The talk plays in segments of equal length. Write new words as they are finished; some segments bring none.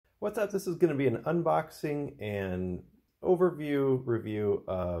What's up? This is going to be an unboxing and overview review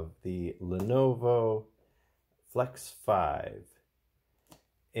of the Lenovo Flex 5.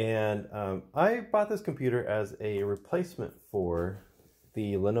 And I bought this computer as a replacement for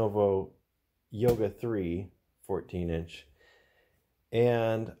the Lenovo Yoga 3 14-inch.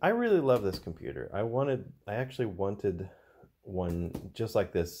 And I really love this computer. I actually wanted one just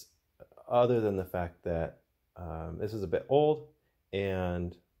like this, other than the fact that this is a bit old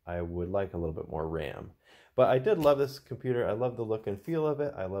and I would like a little bit more RAM. But I did love this computer. I loved the look and feel of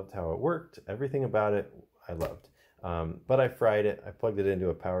it. I loved how it worked. Everything about it I loved. But I fried it. I plugged it into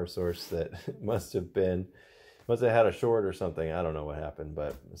a power source that must have had a short or something. I don't know what happened,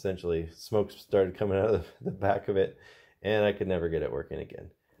 but essentially smoke started coming out of the back of it and I could never get it working again.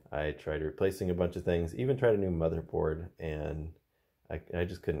 I tried replacing a bunch of things, even tried a new motherboard, and I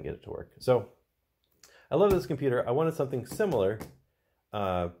just couldn't get it to work. So I love this computer. I wanted something similar,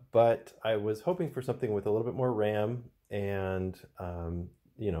 but I was hoping for something with a little bit more RAM and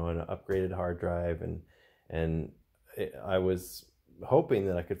you know, an upgraded hard drive, and I was hoping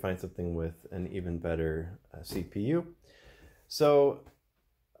that I could find something with an even better CPU. So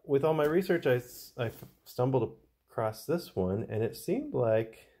with all my research, I stumbled across this one, and it seemed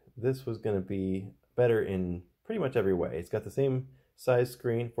like this was going to be better in pretty much every way. It's got the same size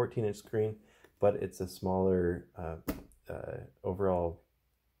screen, 14-inch screen, but it's a smaller overall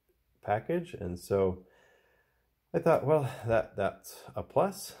package. And so I thought, well, that's a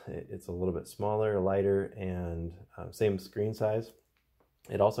plus. It's a little bit smaller, lighter, and same screen size.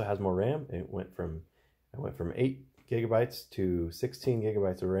 It also has more RAM. I went from 8 gigabytes to 16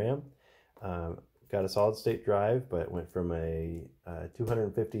 gigabytes of RAM. Got a solid state drive, but it went from a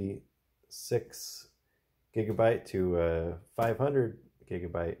 256 gigabyte to a 500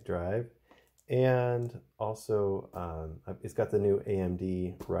 gigabyte drive. And also it's got the new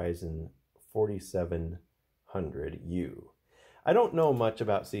AMD Ryzen 4700U. I don't know much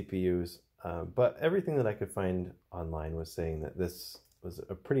about CPUs, but everything that I could find online was saying that this was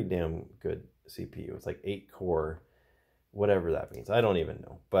a pretty damn good CPU. It's like 8 core, whatever that means. I don't even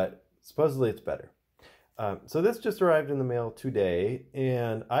know, but supposedly it's better. So this just arrived in the mail today,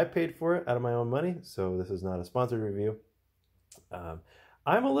 and I paid for it out of my own money, so this is not a sponsored review.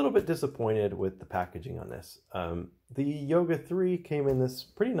 I'm a little bit disappointed with the packaging on this. The Yoga 3 came in this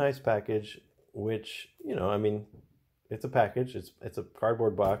pretty nice package, which, you know, I mean, it's a package. It's a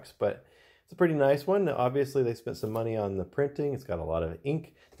cardboard box, but it's a pretty nice one. Obviously, they spent some money on the printing. It's got a lot of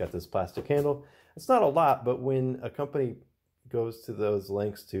ink. It's got this plastic handle. It's not a lot, but when a company goes to those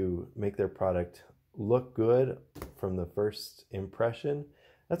lengths to make their product look good from the first impression,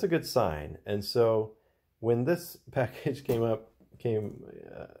 that's a good sign. And so when this package came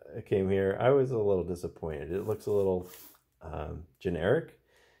here, I was a little disappointed. It looks a little generic,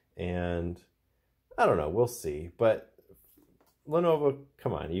 and I don't know, we'll see. But Lenovo,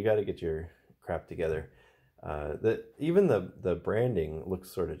 come on, you got to get your crap together. Even the branding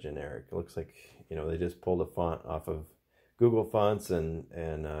looks sort of generic. It looks like, you know, they just pulled a font off of Google Fonts and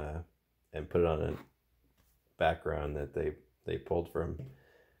put it on a background that they pulled from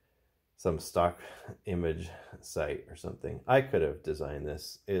some stock image site or something. I could have designed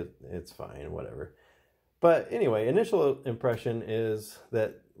this. It's fine, whatever. But anyway, initial impression is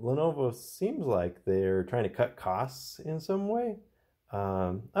that Lenovo seems like they're trying to cut costs in some way.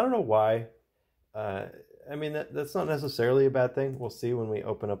 I don't know why. I mean, that's not necessarily a bad thing. We'll see when we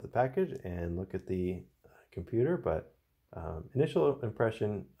open up the package and look at the computer, but initial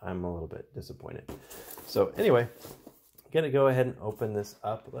impression, I'm a little bit disappointed. So anyway, I'm gonna go ahead and open this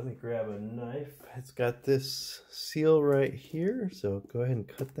up. Let me grab a knife. It's got this seal right here, so go ahead and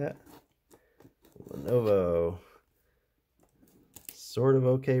cut that. Lenovo, sort of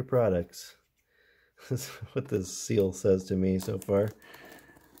okay products. That's what this seal says to me so far.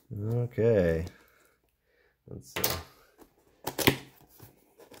 Okay, let's see.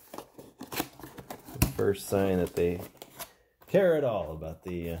 The first sign that they care at all about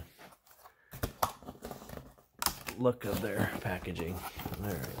the look of their packaging. All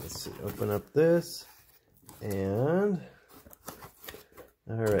right, let's see. Open up this, and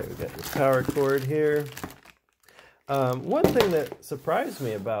all right, we got the power cord here. One thing that surprised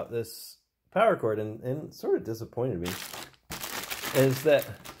me about this power cord and sort of disappointed me is that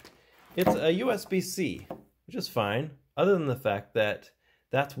it's a USB-C, which is fine, other than the fact that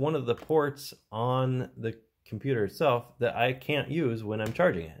that's one of the ports on the computer itself that I can't use when I'm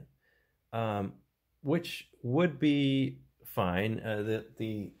charging it, which would be fine.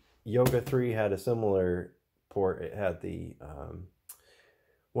 The Yoga 3 had a similar port. It had the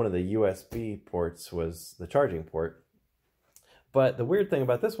one of the USB ports was the charging port, But the weird thing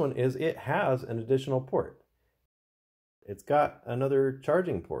about this one is it has an additional port. It's got another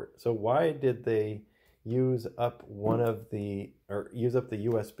charging port. So why did they use up the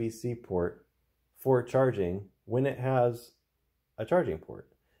USB-C port for charging when it has a charging port?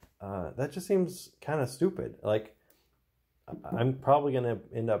 That just seems kind of stupid. Like, I'm probably going to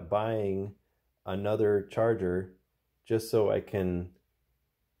end up buying another charger just so I can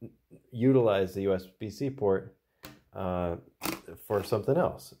utilize the USB-C port for something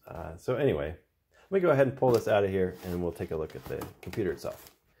else. So anyway, let me go ahead and pull this out of here and we'll take a look at the computer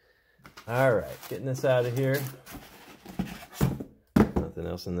itself. All right, getting this out of here. Nothing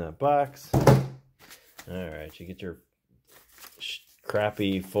else in that box. All right, you get your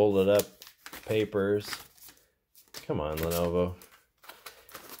crappy folded up papers. Come on, Lenovo.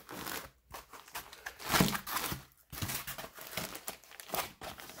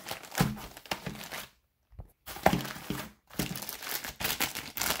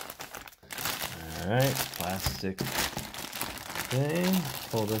 All right, plastic thing.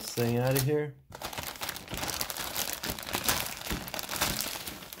 Pull this thing out of here.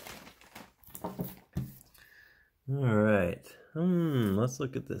 All right. Let's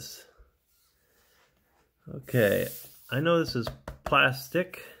look at this. Okay, I know this is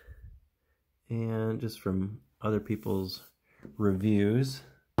plastic, and just from other people's reviews,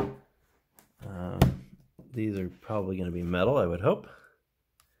 these are probably going to be metal, I would hope.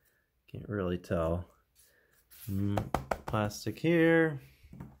 Can't really tell. Plastic here.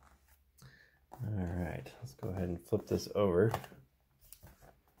 All right, let's go ahead and flip this over.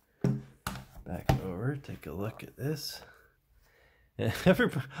 Back over, take a look at this.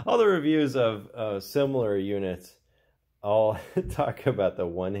 All the reviews of similar units all talk about the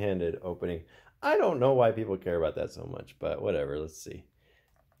one-handed opening. I don't know why people care about that so much, but whatever, let's see.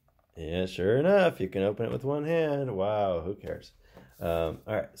 Yeah, sure enough, you can open it with one hand. Wow, who cares? All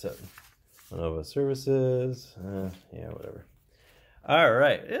right, so Lenovo services, yeah, whatever. All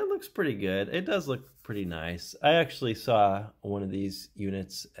right, it looks pretty good. It does look pretty nice. I actually saw one of these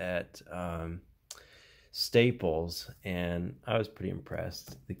units at Staples, and I was pretty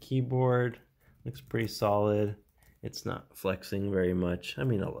impressed. The keyboard looks pretty solid. It's not flexing very much. I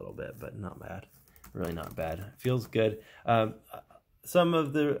mean, a little bit, but not bad. Really not bad. Feels good. Some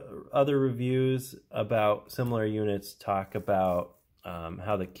of the other reviews about similar units talk about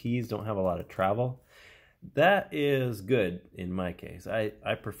how the keys don't have a lot of travel. That is good in my case.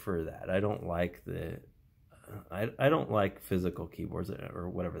 I prefer that. I don't like I don't like physical keyboards, or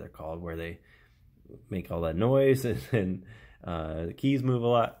whatever they're called, where they make all that noise and the keys move a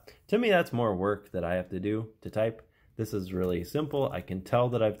lot. To me, that's more work that I have to do to type. This is really simple. I can tell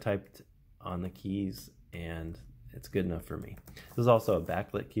that I've typed on the keys, and it's good enough for me. This is also a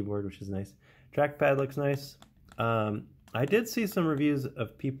backlit keyboard, which is nice. Trackpad looks nice. I did see some reviews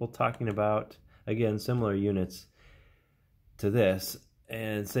of people talking about, again, similar units to this,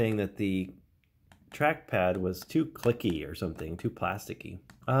 and saying that the trackpad was too clicky or something, too plasticky.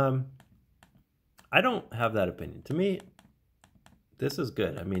 I don't have that opinion. To me, this is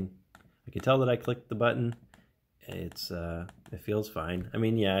good. I mean, I can tell that I clicked the button. It feels fine. I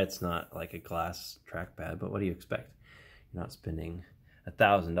mean, yeah, it's not like a glass trackpad, but what do you expect? You're not spending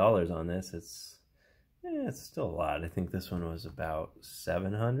 $1,000 on this. It's still a lot. I think this one was about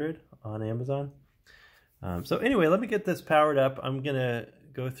 $700 on Amazon. So anyway, let me get this powered up. I'm gonna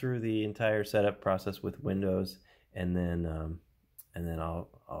go through the entire setup process with Windows, and then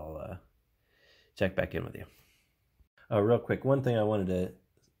I'll check back in with you. Oh, real quick, one thing I wanted to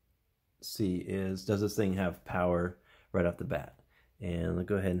see is, does this thing have power right off the bat? And I'll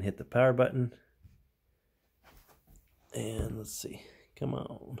go ahead and hit the power button. And let's see, come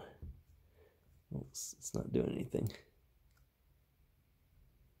on. It's not doing anything.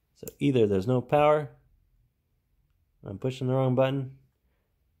 So either there's no power, I'm pushing the wrong button,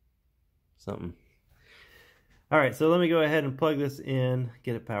 something. All right, so let me go ahead and plug this in,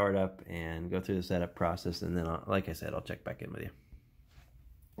 get it powered up, and go through the setup process, and then, like I said, I'll check back in with you.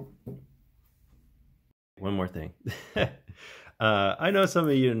 One more thing. I know some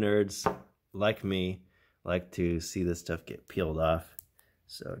of you nerds, like me, like to see this stuff get peeled off,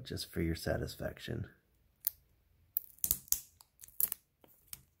 so just for your satisfaction.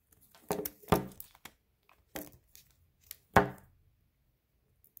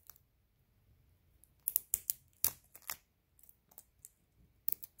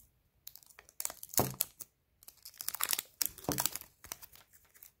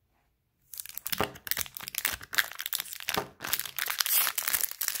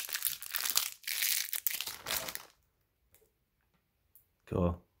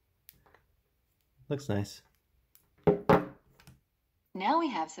 Cool. Looks nice. we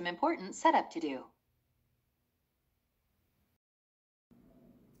have some important setup to do.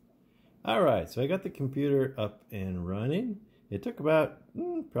 All right, so I got the computer up and running. It took about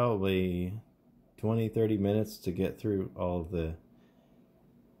probably 20-30 minutes to get through all of the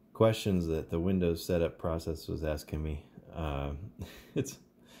questions that the Windows setup process was asking me. It's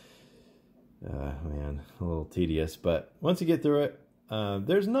man, a little tedious, but once you get through it,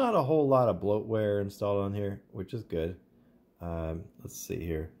 there's not a whole lot of bloatware installed on here, which is good. Let's see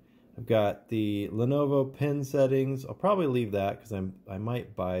here. I've got the Lenovo pen settings. I'll probably leave that because I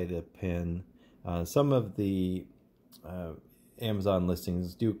might buy the pen. Some of the Amazon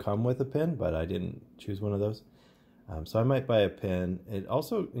listings do come with a pen, but I didn't choose one of those. So I might buy a pen. It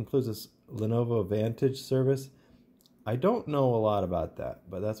also includes this Lenovo Vantage service. I don't know a lot about that,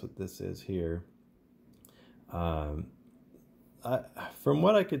 but that's what this is here. From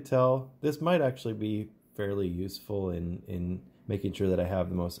what I could tell, this might actually be fairly useful in making sure that I have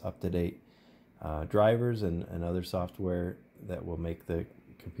the most up-to-date drivers and other software that will make the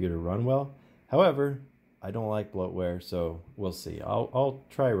computer run well. However, I don't like bloatware, so we'll see. I'll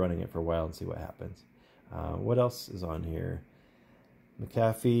try running it for a while and see what happens. What else is on here?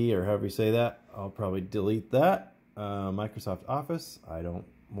 McAfee, or however you say that. I'll probably delete that. Microsoft Office. I don't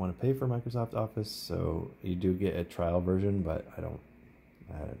want to pay for Microsoft Office, so you do get a trial version, but I'm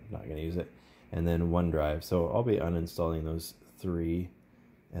not going to use it. And then OneDrive. So I'll be uninstalling those three.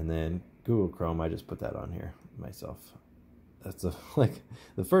 And then Google Chrome, I just put that on here myself. That's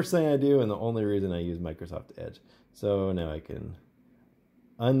the first thing I do and the only reason I use Microsoft Edge. So now I can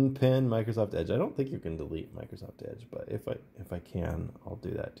unpin Microsoft Edge. I don't think you can delete Microsoft Edge, but if I can, I'll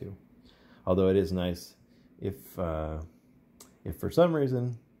do that too. Although it is nice if for some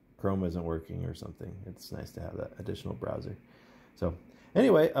reason Chrome isn't working or something, it's nice to have that additional browser. So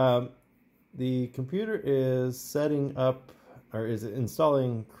anyway, the computer is setting up, or is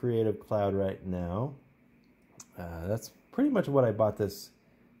installing Creative Cloud right now. That's pretty much what I bought this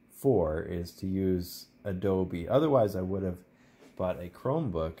for, is to use Adobe. Otherwise, I would have bought a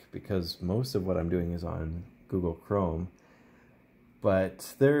Chromebook because most of what I'm doing is on Google Chrome.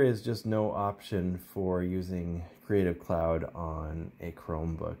 But there is just no option for using Creative Cloud on a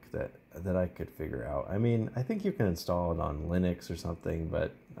Chromebook that I could figure out. I mean, I think you can install it on Linux or something,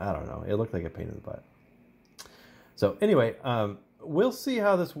 but I don't know. It looked like a pain in the butt. So anyway, we'll see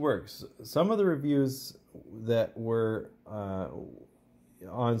how this works. Some of the reviews that were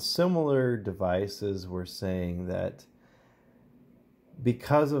on similar devices were saying that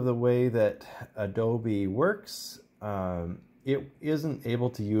because of the way that Adobe works, it isn't able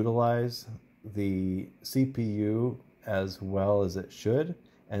to utilize the CPU as well as it should,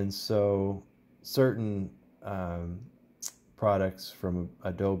 and so certain products from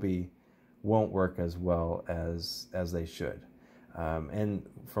Adobe won't work as well as they should. And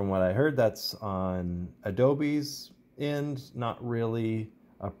from what I heard, that's on Adobe's end, not really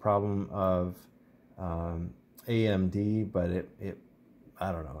a problem of AMD, but it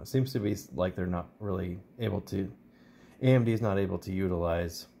I don't know. It seems to be like they're not really able to. AMD is not able to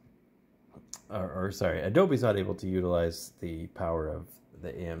utilize, or sorry, Adobe's not able to utilize the power of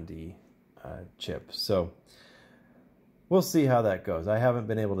the AMD chip. So we'll see how that goes. I haven't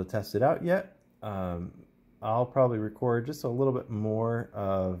been able to test it out yet. I'll probably record just a little bit more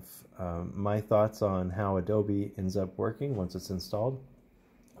of my thoughts on how Adobe ends up working once it's installed.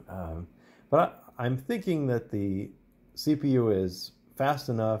 But I'm thinking that the CPU is fast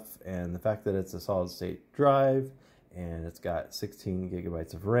enough, and the fact that it's a solid state drive and it's got 16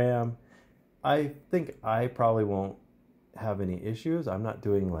 gigabytes of RAM, I think I probably won't have any issues. I'm not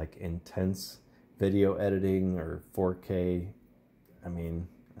doing like intense video editing or 4K. I mean,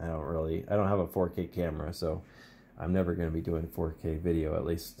 I don't have a 4K camera, so I'm never going to be doing 4K video. At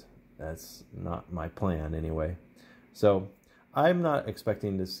least that's not my plan anyway. So I'm not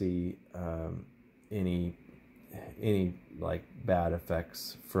expecting to see any like bad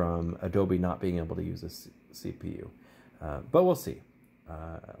effects from Adobe not being able to use a CPU. But we'll see.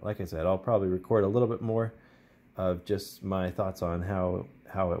 Like I said, I'll probably record a little bit more of just my thoughts on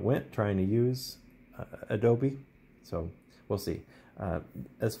how it went trying to use Adobe. So we'll see.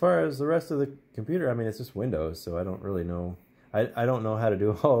 As far as the rest of the computer, I mean, it's just Windows, so I don't really know. I don't know how to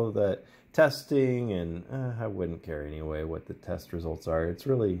do all of that testing, and I wouldn't care anyway what the test results are. It's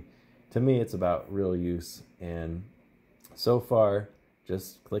really, to me, it's about real use. And so far,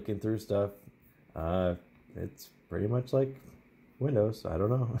 just clicking through stuff, it's pretty much like Windows. I don't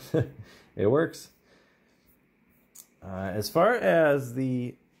know. It works. As far as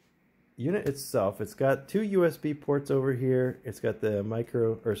the unit itself, it's got two USB ports over here. It's got the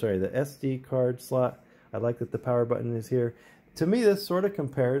the SD card slot. I like that the power button is here. To me, this sort of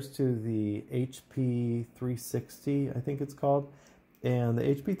compares to the HP 360, I think it's called. And the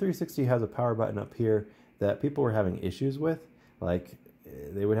HP 360 has a power button up here that people were having issues with. Like,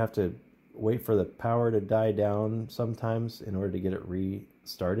 they would have to wait for the power to die down sometimes in order to get it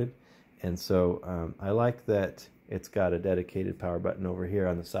restarted. And so I like that it's got a dedicated power button over here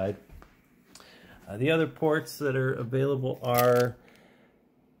on the side. The other ports that are available are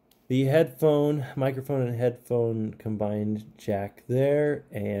the headphone, microphone and headphone combined jack there,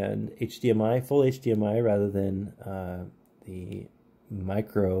 and HDMI, full HDMI rather than the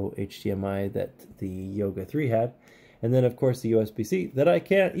micro HDMI that the Yoga 3 had. And then, of course, the USB-C that I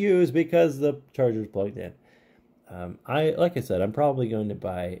can't use because the charger's plugged in. Like I said, I'm probably going to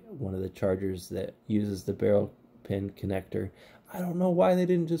buy one of the chargers that uses the barrel pin connector. I don't know why they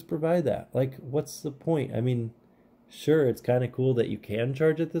didn't just provide that. Like, what's the point? I mean, sure, it's kind of cool that you can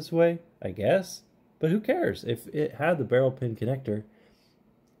charge it this way, I guess. But who cares? If it had the barrel pin connector,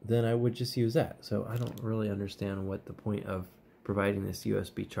 then I would just use that. So I don't really understand what the point of providing this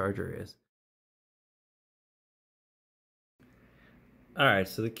USB charger is. Alright,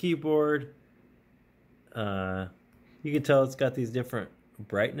 so the keyboard, you can tell it's got these different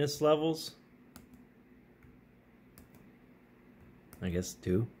brightness levels. I guess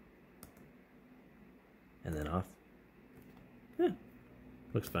 2. And then off. Yeah,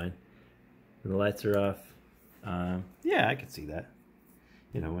 looks fine. And the lights are off. Yeah, I can see that.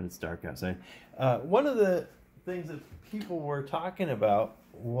 You know, when it's dark outside. One of the things that people were talking about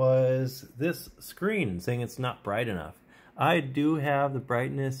was this screen, saying it's not bright enough. I do have the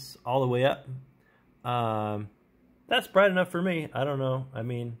brightness all the way up. That's bright enough for me. I don't know. I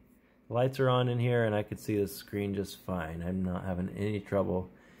mean, the lights are on in here and I could see the screen just fine. I'm not having any trouble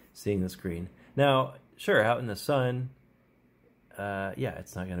seeing the screen. Now, sure, out in the sun, yeah,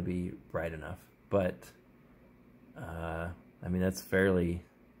 it's not going to be bright enough. But, I mean, that's a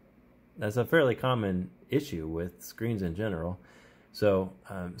fairly common issue with screens in general. So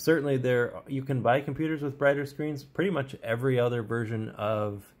certainly you can buy computers with brighter screens. Pretty much every other version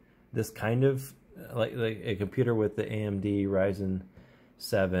of this kind of, like a computer with the AMD Ryzen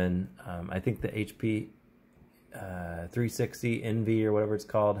 7, I think the HP 360 Envy or whatever it's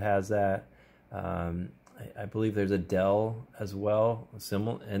called has that. I believe there's a Dell as well,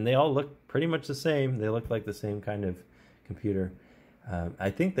 and they all look pretty much the same. They look like the same kind of computer. I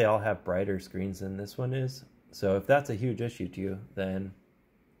think they all have brighter screens than this one is. So if that's a huge issue to you, then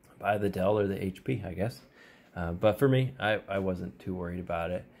buy the Dell or the HP, I guess. But for me, I wasn't too worried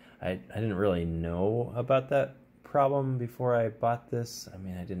about it. I didn't really know about that problem before I bought this. I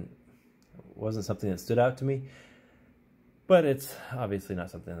mean, it wasn't something that stood out to me. But it's obviously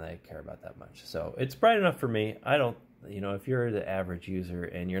not something that I care about that much. So it's bright enough for me. I don't, you know, if you're the average user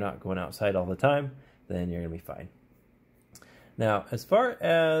and you're not going outside all the time, then you're going to be fine. Now, as far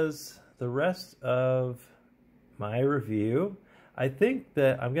as the rest of my review, I think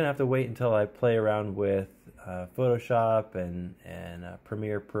that I'm going to have to wait until I play around with Photoshop and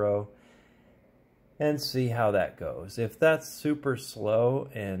Premiere Pro and see how that goes. If that's super slow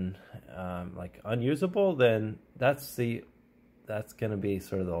and like unusable, then that's going to be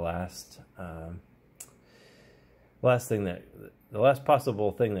sort of the last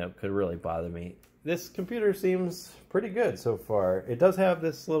possible thing that could really bother me. This computer seems pretty good so far. It does have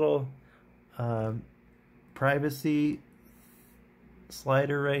this little privacy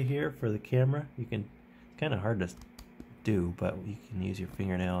slider right here for the camera. You can, kind of hard to do, but you can use your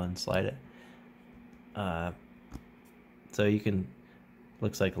fingernail and slide it. So you can,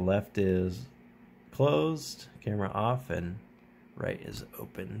 looks like left is closed, camera off, and right is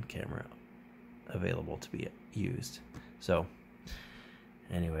open, camera available to be used. So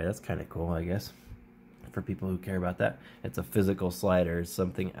anyway, that's kind of cool, I guess, for people who care about that. It's a physical slider, it's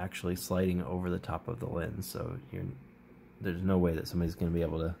something actually sliding over the top of the lens, so there's no way that somebody's going to be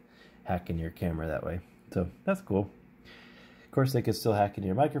able to hack into your camera that way. So that's cool. Of course, they could still hack into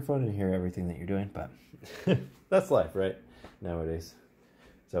your microphone and hear everything that you're doing, but that's life, right? Nowadays.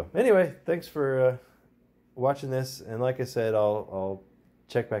 So anyway, thanks for watching this, and like I said, I'll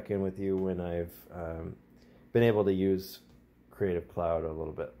check back in with you when I've been able to use Creative Cloud a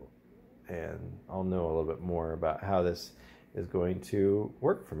little bit, and I'll know a little bit more about how this is going to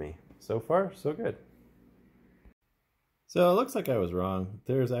work for me. So far, so good. So it looks like I was wrong.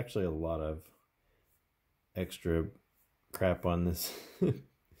 There's actually a lot of extra crap on this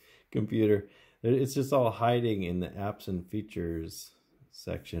computer. It's just all hiding in the apps and features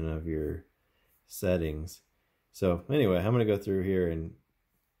section of your settings. So anyway, I'm going to go through here and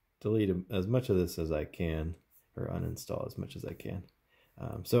delete as much of this as I can, or uninstall as much as I can.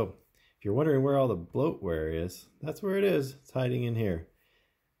 So If you're wondering where all the bloatware is, that's where it is. It's hiding in here.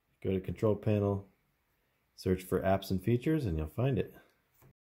 Go to Control Panel, search for Apps and Features, and you'll find it.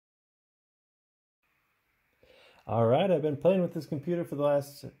 All right, I've been playing with this computer for the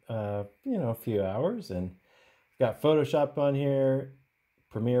last, few hours, and I've got Photoshop on here,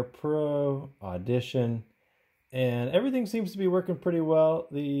 Premiere Pro, Audition, and everything seems to be working pretty well.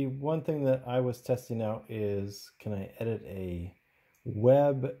 The one thing that I was testing out is, can I edit a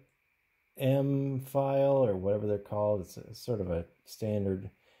webcam file or whatever they're called? It's sort of a standard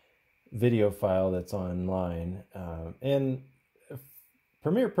video file that's online, and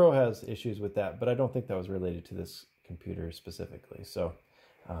Premiere Pro has issues with that, but I don't think that was related to this computer specifically. So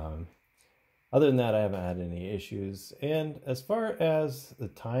other than that, I haven't had any issues. And as far as the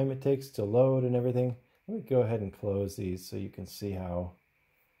time it takes to load and everything, let me go ahead and close these so you can see how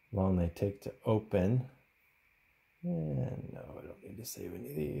long they take to open. And no, I don't need to save any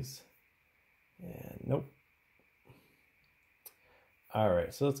of these. And nope. All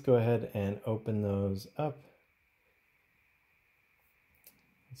right, so let's go ahead and open those up.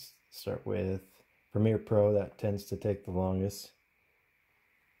 Let's start with Premiere Pro. That tends to take the longest.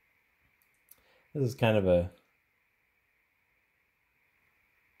 This is kind of a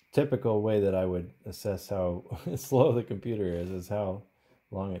typical way that I would assess how slow the computer is how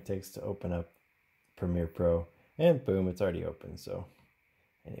long it takes to open up Premiere Pro. And boom, it's already open. So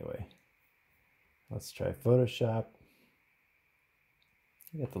anyway, let's try Photoshop.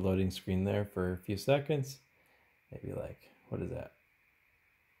 You got the loading screen there for a few seconds. Maybe like, what is that?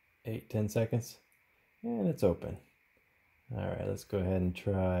 8-10 seconds, and it's open. All right, let's go ahead and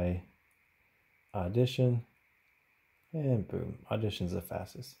try Audition, and boom, Audition's the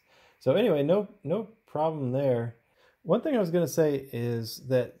fastest. So anyway, no problem there. One thing I was going to say is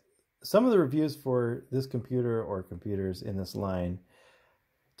that some of the reviews for this computer or computers in this line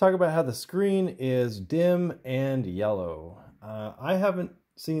talk about how the screen is dim and yellow. I haven't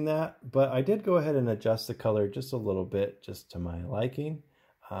seen that, but I did go ahead and adjust the color just a little bit, just to my liking.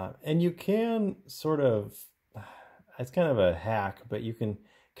 And you can sort of, it's kind of a hack, but you can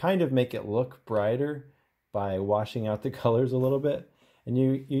kind of make it look brighter by washing out the colors a little bit. And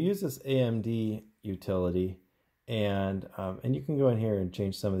you use this AMD utility, and you can go in here and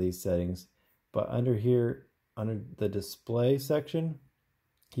change some of these settings. But under here, under the display section,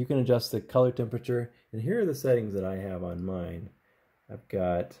 you can adjust the color temperature. And here are the settings that I have on mine. I've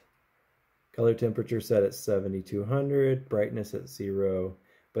got color temperature set at 7200, brightness at 0.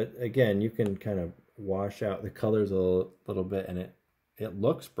 But again, you can kind of wash out the colors a little bit, and it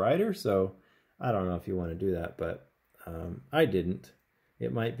looks brighter. So I don't know if you want to do that, but I didn't.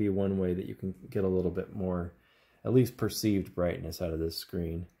 It might be one way that you can get a little bit more, at least perceived brightness out of this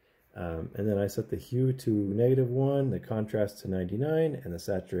screen. And then I set the hue to -1, the contrast to 99, and the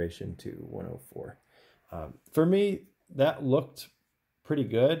saturation to 104. For me, that looked pretty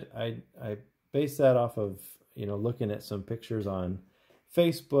good. I based that off of looking at some pictures on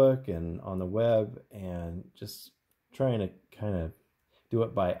Facebook and on the web, and just trying to kind of do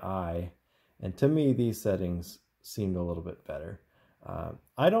it by eye. And to me, these settings seemed a little bit better.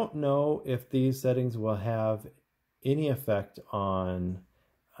 I don't know if these settings will have any effect on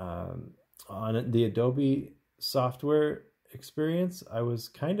the Adobe software experience. I was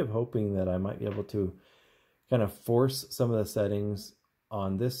kind of hoping that I might be able to kind of force some of the settings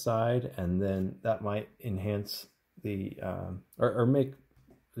on this side, and then that might enhance the or make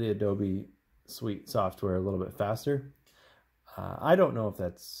the Adobe Suite software a little bit faster. I don't know if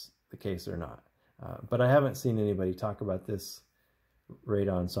that's the case or not, but I haven't seen anybody talk about this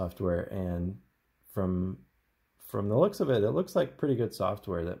Radon software, and from the looks of it, it looks like pretty good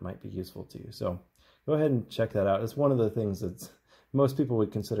software that might be useful to you. So go ahead and check that out. It's one of the things that most people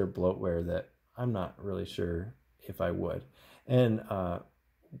would consider bloatware that I'm not really sure if I would. And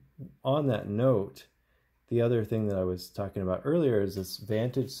on that note, the other thing that I was talking about earlier is this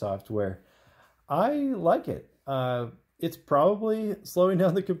Vantage software. I like it. It's probably slowing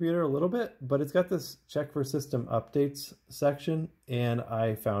down the computer a little bit, but it's got this check for system updates section, and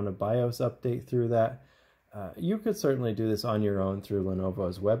I found a BIOS update through that. You could certainly do this on your own through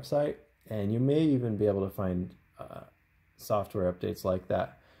Lenovo's website, and you may even be able to find software updates like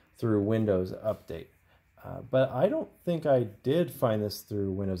that through Windows Update. But I don't think I did find this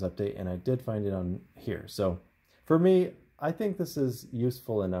through Windows Update, and I did find it on here. So for me, I think this is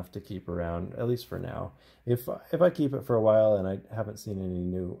useful enough to keep around, at least for now. If I keep it for a while and I haven't seen any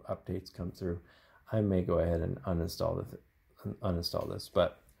new updates come through, I may go ahead and uninstall this.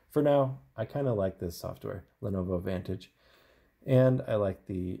 But for now, I kind of like this software, Lenovo Vantage, and I like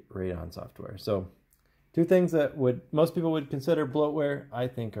the Radon software. So Two things that most people would consider bloatware, I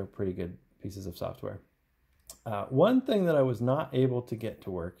think are pretty good pieces of software. One thing that I was not able to get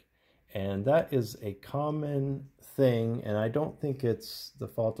to work, and that is a common thing, and I don't think it's the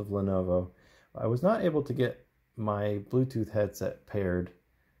fault of Lenovo. I was not able to get my Bluetooth headset paired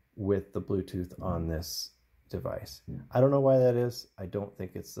with the Bluetooth on this device. I don't know why that is. I don't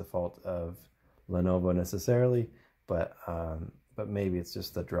think it's the fault of Lenovo necessarily, but maybe it's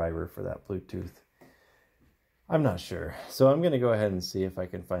just the driver for that Bluetooth. I'm not sure. So I'm going to go ahead and see if I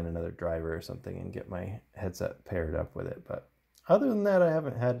can find another driver or something and get my headset paired up with it. But other than that, I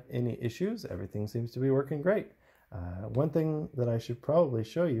haven't had any issues. Everything seems to be working great. One thing that I should probably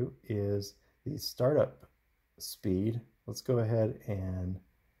show you is the startup speed. Let's go ahead and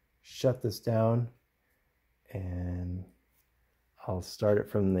shut this down, and I'll start it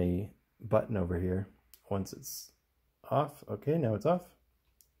from the button over here once it's off. Okay, now it's off.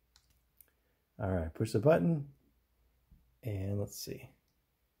 All right, push the button, and let's see.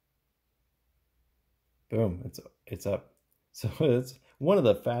 Boom, it's up. So it's one of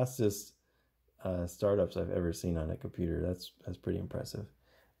the fastest startups I've ever seen on a computer. That's pretty impressive.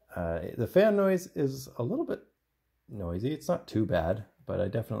 The fan noise is a little bit noisy. It's not too bad, but I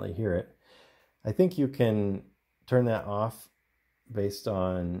definitely hear it. I think you can turn that off based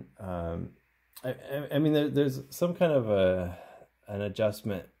on, I mean, there's some kind of an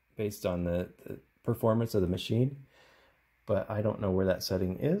adjustment based on the performance of the machine, but I don't know where that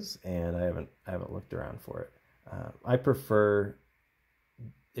setting is, and I haven't looked around for it. I prefer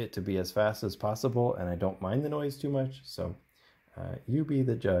it to be as fast as possible, and I don't mind the noise too much, so you be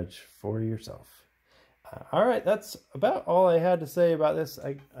the judge for yourself. All right, that's about all I had to say about this.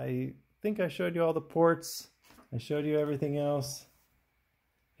 I think I showed you all the ports. I showed you everything else.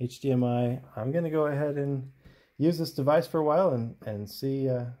 HDMI. I'm going to go ahead and use this device for a while and see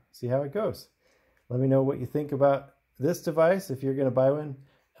how it goes. Let me know what you think about this device if you're going to buy one,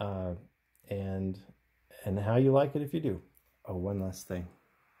 and how you like it if you do. Oh, one last thing.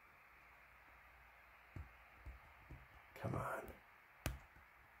 Come on.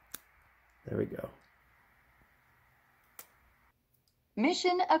 There we go.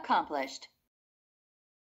 Mission accomplished.